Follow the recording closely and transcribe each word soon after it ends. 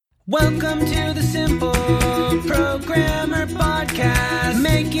Welcome to the Simple Programmer Podcast,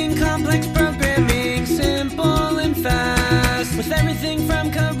 making complex programming simple and fast, with everything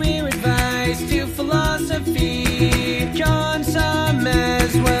from career advice to philosophy. John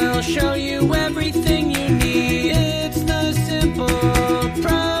Summers will show you everything you need. It's the Simple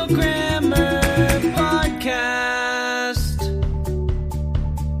Programmer Podcast.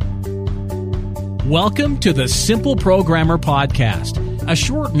 Welcome to the Simple Programmer Podcast, a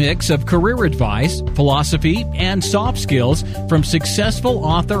short mix of career advice, philosophy, and soft skills from successful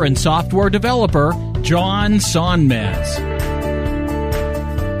author and software developer John Sonmez.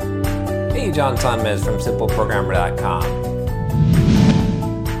 Hey, John Sonmez from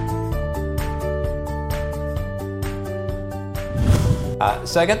SimpleProgrammer.com.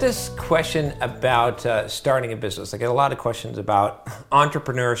 So I got this question about starting a business. I get a lot of questions about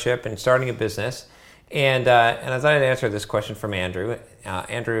entrepreneurship and starting a business. And I thought I'd answer this question from Andrew.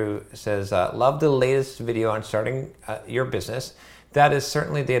 Andrew says, love the latest video on starting your business. That is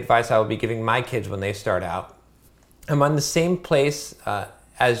certainly the advice I will be giving my kids when they start out. I'm on the same place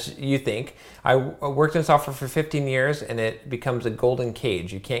as you think. I worked in software for 15 years and it becomes a golden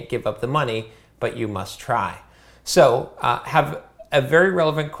cage. You can't give up the money, but you must try. So have a very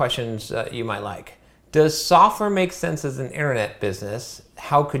relevant questions you might like. Does software make sense as an internet business?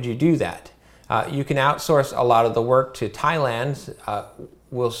 How could you do that? You can outsource a lot of the work to Thailand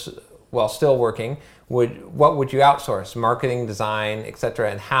while still working. What would you outsource? Marketing, design,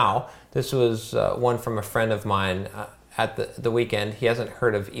 etc., and how? This was one from a friend of mine at the weekend. He hasn't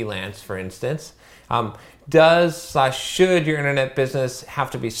heard of Elance, for instance. Should your internet business have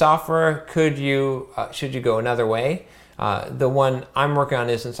to be software? Should you go another way? The one I'm working on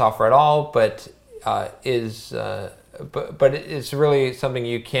isn't software at all, but it's really something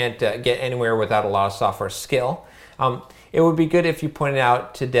you can't get anywhere without a lot of software skill. It would be good if you pointed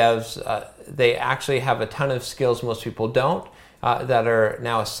out to devs they actually have a ton of skills most people don't that are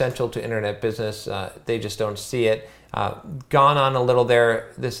now essential to internet business. They just don't see it. Gone on a little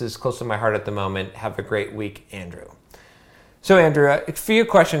there. This is close to my heart at the moment. Have a great week, Andrew. So Andrew, a few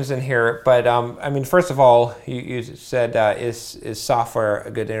questions in here, but first of all, you said is software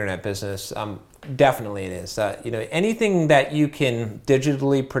a good internet business? Definitely it is. Anything that you can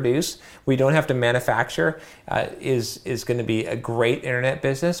digitally produce, we don't have to manufacture, is going to be a great internet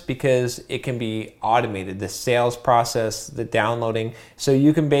business because it can be automated. The sales process, the downloading. So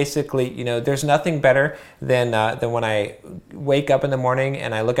you can basically, there's nothing better than when I wake up in the morning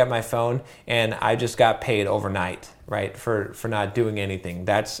and I look at my phone and I just got paid overnight, right? For not doing anything.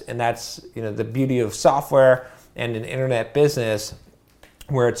 That's the beauty of software and an internet business,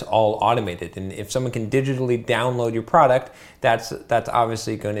 where it's all automated. And if someone can digitally download your product, that's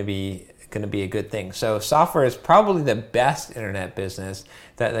obviously going to be a good thing. So software is probably the best internet business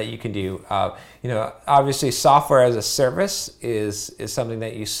that you can do. Obviously software as a service is something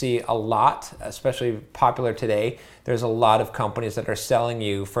that you see a lot, especially popular today. There's a lot of companies that are selling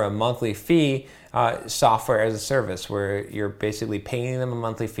you for a monthly fee software as a service, where you're basically paying them a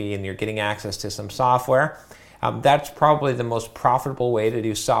monthly fee and you're getting access to some software. That's probably the most profitable way to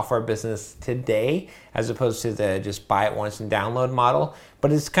do software business today, as opposed to the just buy it once and download model.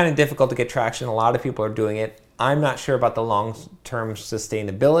 But it's kind of difficult to get traction. A lot of people are doing it. I'm not sure about the long-term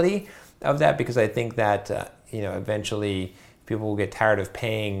sustainability of that, because I think that eventually people will get tired of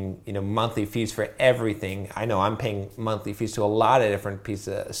paying monthly fees for everything. I know I'm paying monthly fees to a lot of different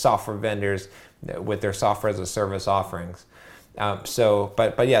pieces of software vendors with their software as a service offerings.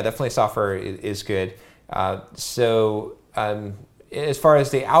 But yeah, definitely software is good. As far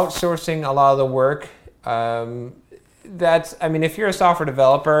as the outsourcing a lot of the work, if you're a software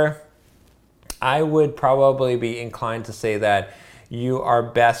developer, I would probably be inclined to say that you are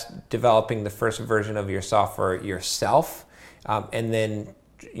best developing the first version of your software yourself, and then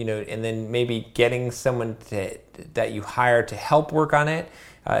maybe getting someone that you hire to help work on it.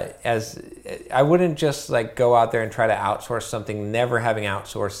 As I wouldn't just go out there and try to outsource something, never having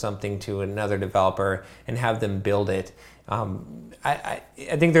outsourced something to another developer and have them build it. I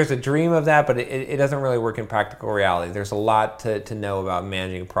think there's a dream of that, but it doesn't really work in practical reality. There's a lot to know about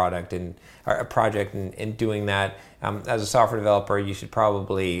managing a project and doing that. As a software developer, you should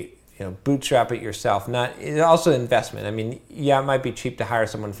probably bootstrap it yourself. It's also investment. It might be cheap to hire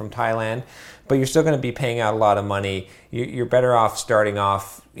someone from Thailand, but you're still going to be paying out a lot of money. You're better off starting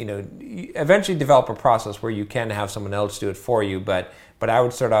off, eventually develop a process where you can have someone else do it for you, but I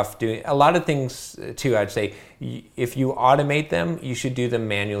would start off doing a lot of things too. I'd say if you automate them, you should do them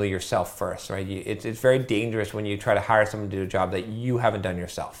manually yourself first, right? It's very dangerous when you try to hire someone to do a job that you haven't done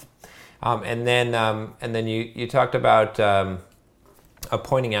yourself. And then you talked about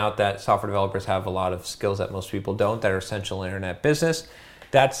pointing out that software developers have a lot of skills that most people don't that are essential in internet business.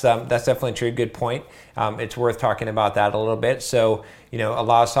 That's definitely true. Good point. It's worth talking about that a little bit. So, a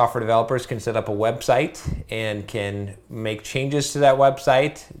lot of software developers can set up a website and can make changes to that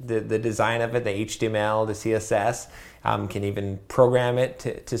website, the design of it, the HTML, the CSS, can even program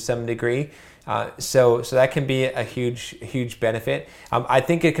it to some degree. So that can be a huge benefit. I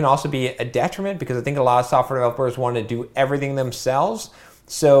think it can also be a detriment because I think a lot of software developers want to do everything themselves.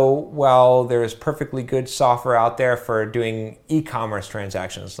 So while there's perfectly good software out there for doing e-commerce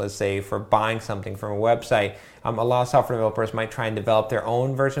transactions, let's say for buying something from a website, a lot of software developers might try and develop their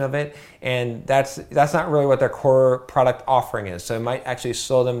own version of it, and that's not really what their core product offering is. So it might actually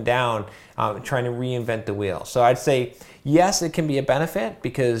slow them down trying to reinvent the wheel. So I'd say yes, it can be a benefit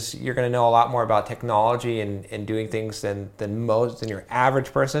because you're going to know a lot more about technology and doing things than your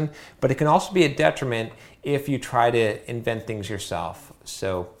average person, but it can also be a detriment if you try to invent things yourself.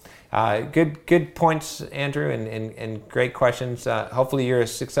 So good points, Andrew, and great questions. Hopefully you're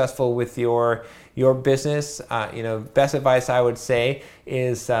successful with your business. Best advice I would say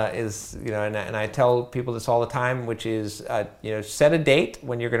is and I tell people this all the time, which is set a date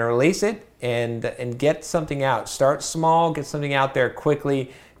when you're going to release it and get something out. Start small, get something out there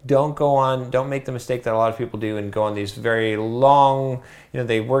quickly. Don't make the mistake that a lot of people do and go on these very long,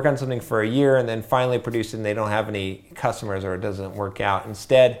 they work on something for a year and then finally produce it and they don't have any customers or it doesn't work out.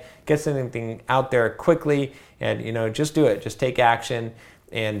 Instead, get something out there quickly and, just do it. Just take action.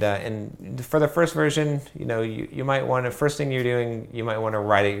 And for the first version, you might want to, first thing you're doing, you might want to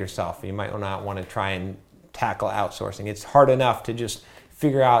write it yourself. You might not want to try and tackle outsourcing. It's hard enough to just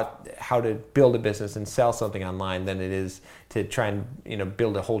figure out how to build a business and sell something online than it is to try and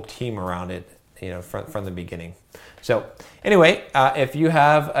build a whole team around it from the beginning. So anyway, if you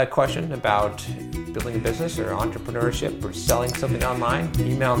have a question about building a business or entrepreneurship or selling something online,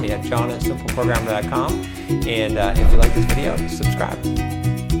 email me at john@simpleprogrammer.com, and if you like this video, subscribe.